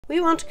We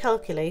want to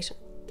calculate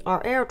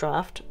our air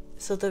draft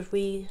so that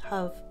we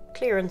have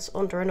clearance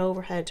under an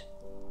overhead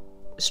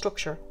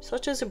structure,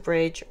 such as a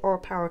bridge or a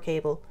power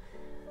cable.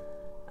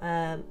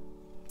 And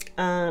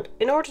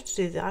in order to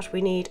do that,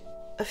 we need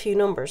a few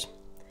numbers.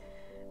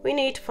 We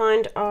need to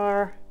find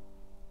our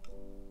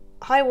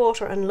high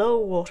water and low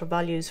water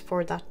values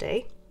for that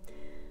day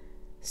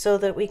so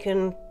that we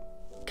can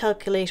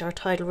calculate our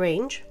tidal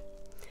range.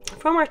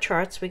 From our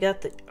charts, we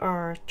get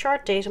our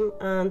chart datum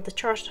and the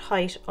charted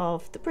height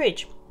of the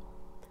bridge.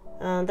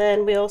 And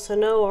then we also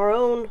know our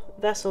own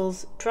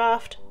vessel's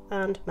draft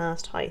and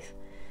mast height.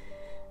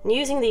 And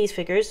using these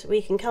figures,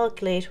 we can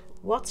calculate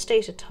what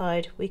stated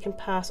tide we can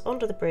pass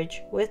under the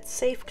bridge with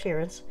safe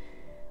clearance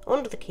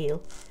under the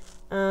keel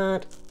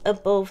and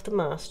above the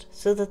mast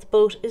so that the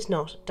boat is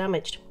not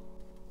damaged.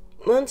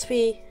 Once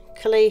we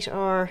collate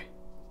our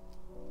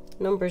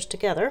numbers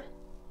together,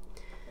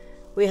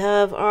 we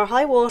have our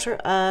high water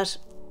at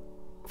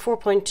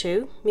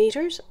 4.2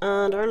 meters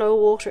and our low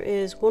water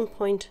is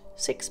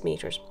 1.6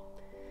 meters.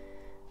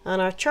 And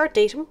our chart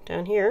datum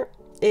down here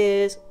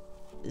is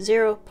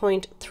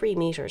 0.3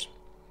 meters.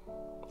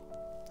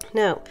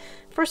 Now,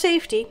 for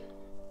safety,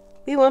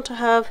 we want to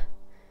have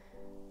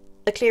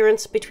a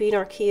clearance between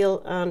our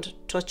keel and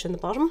touch in the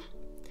bottom.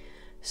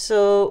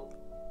 So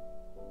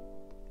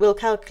we'll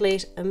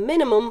calculate a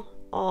minimum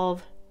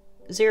of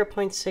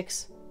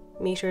 0.6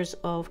 meters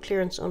of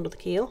clearance under the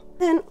keel.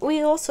 Then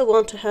we also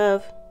want to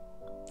have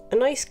a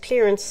nice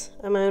clearance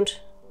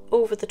amount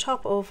over the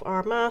top of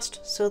our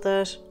mast so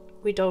that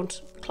we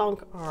don't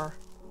clonk our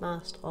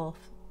mast off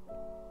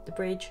the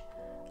bridge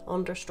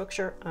under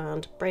structure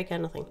and break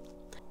anything.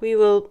 We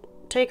will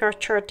take our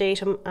chart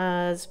datum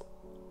as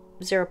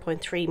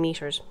 0.3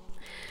 meters.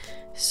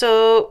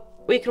 So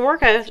we can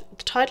work out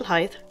the tidal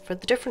height for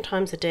the different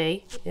times of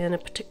day in a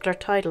particular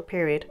tidal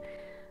period,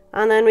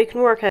 and then we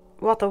can work out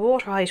what the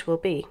water height will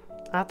be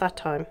at that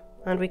time,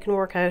 and we can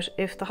work out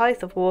if the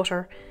height of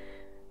water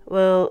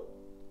will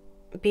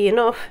be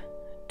enough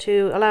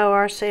to allow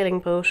our sailing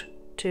boat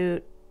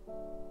to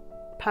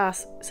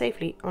pass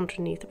safely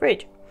underneath the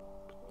bridge.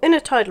 In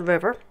a tidal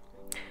river,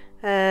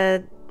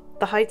 the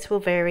heights will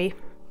vary,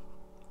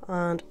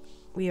 and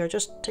we are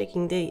just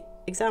taking the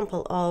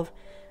example of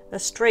a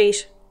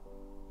straight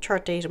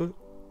chart datum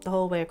the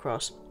whole way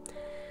across,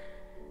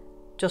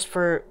 just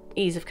for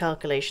ease of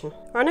calculation.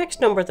 Our next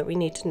number that we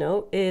need to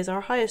know is our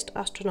highest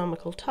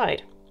astronomical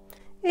tide.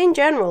 In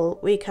general,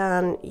 we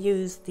can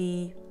use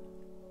the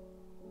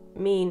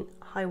mean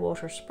high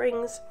water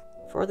springs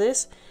for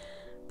this,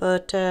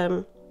 but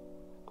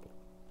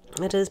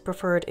it is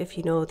preferred if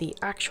you know the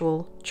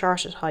actual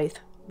charted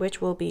height,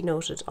 which will be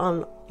noted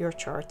on your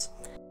charts.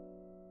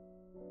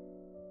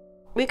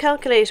 We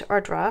calculate our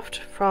draft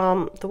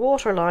from the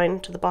water line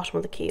to the bottom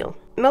of the keel.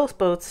 Most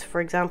boats,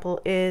 for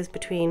example, is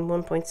between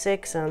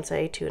 1.6 and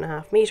say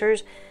 2.5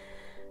 meters,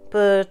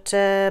 but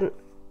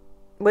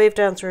Wave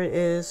Dancer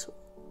is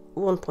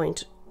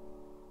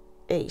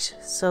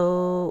 1.8,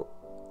 so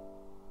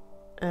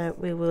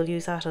we will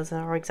use that as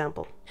our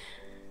example.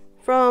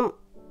 From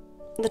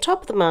the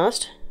top of the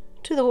mast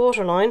to the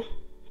waterline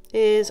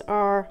is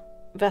our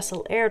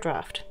vessel air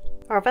draft.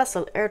 Our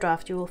vessel air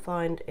draft you will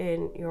find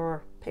in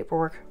your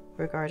paperwork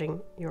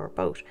regarding your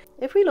boat.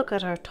 If we look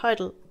at our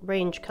tidal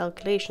range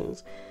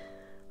calculations,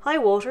 high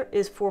water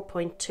is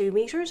 4.2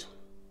 meters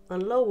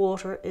and low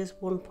water is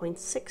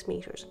 1.6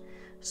 meters.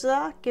 So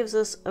that gives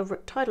us a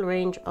tidal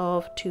range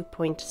of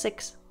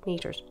 2.6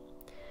 meters.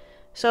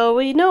 So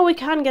we know we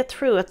can get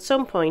through at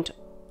some point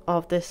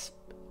of this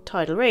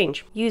tidal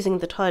range. Using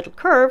the tidal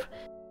curve,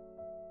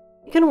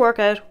 we can work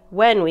out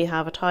when we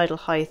have a tidal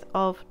height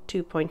of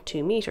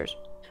 2.2 meters.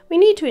 We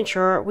need to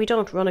ensure we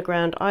don't run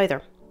aground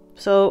either.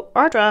 So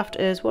our draft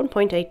is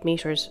 1.8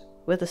 meters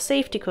with a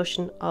safety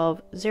cushion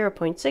of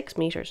 0.6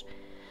 meters.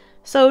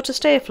 So to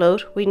stay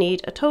afloat, we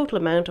need a total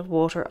amount of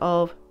water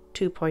of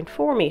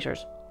 2.4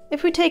 meters.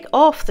 If we take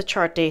off the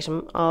chart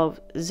datum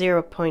of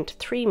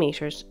 0.3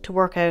 meters to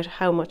work out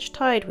how much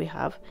tide we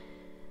have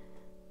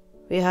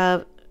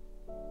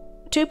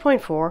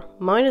 2.4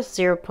 minus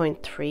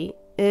 0.3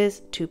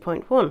 is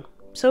 2.1.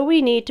 So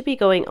we need to be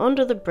going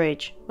under the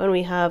bridge when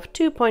we have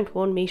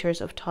 2.1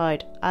 meters of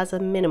tide as a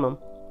minimum.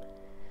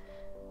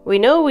 We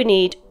know we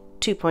need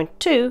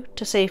 2.2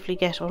 to safely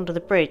get under the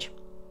bridge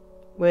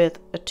with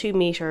a 2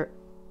 meter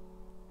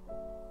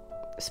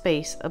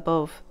space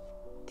above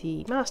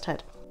the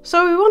masthead.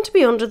 So we want to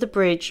be under the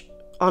bridge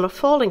on a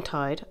falling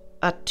tide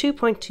at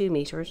 2.2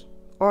 meters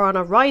or on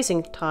a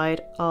rising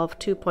tide of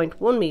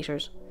 2.1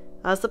 meters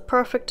as the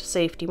perfect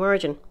safety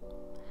margin.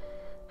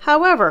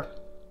 However,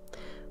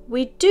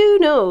 we do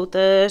know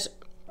that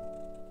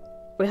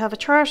we have a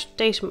chart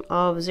datum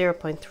of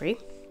 0.3.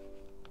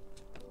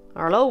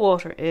 Our low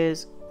water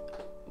is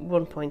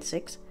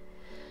 1.6.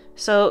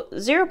 So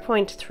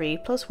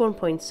 0.3 plus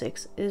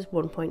 1.6 is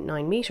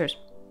 1.9 meters.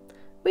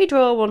 We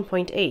draw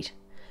 1.8.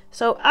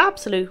 So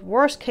absolute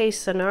worst case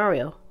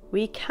scenario,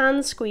 we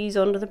can squeeze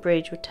under the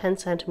bridge with 10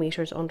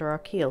 centimeters under our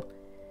keel.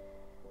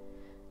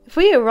 If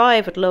we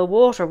arrive at low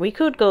water, we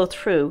could go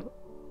through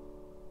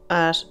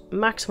at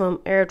maximum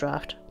air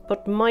draft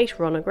but might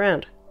run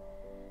aground.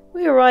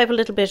 We arrive a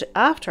little bit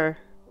after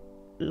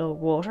low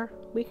water,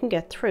 we can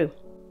get through.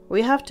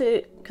 We have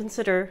to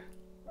consider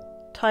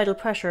tidal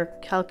pressure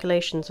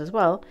calculations as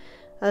well,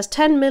 as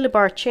 10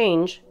 millibar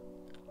change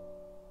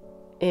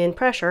in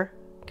pressure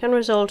can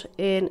result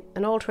in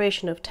an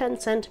alteration of 10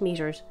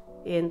 centimeters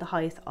in the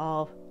height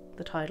of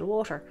the tidal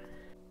water.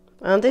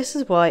 And this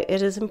is why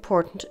it is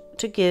important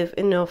to give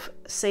enough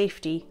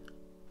safety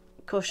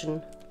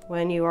cushion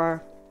when you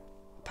are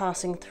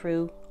passing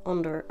through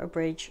under a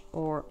bridge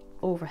or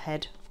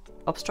overhead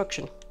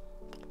obstruction.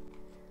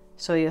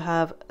 So you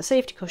have a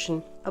safety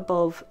cushion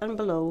above and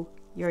below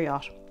your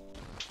yacht.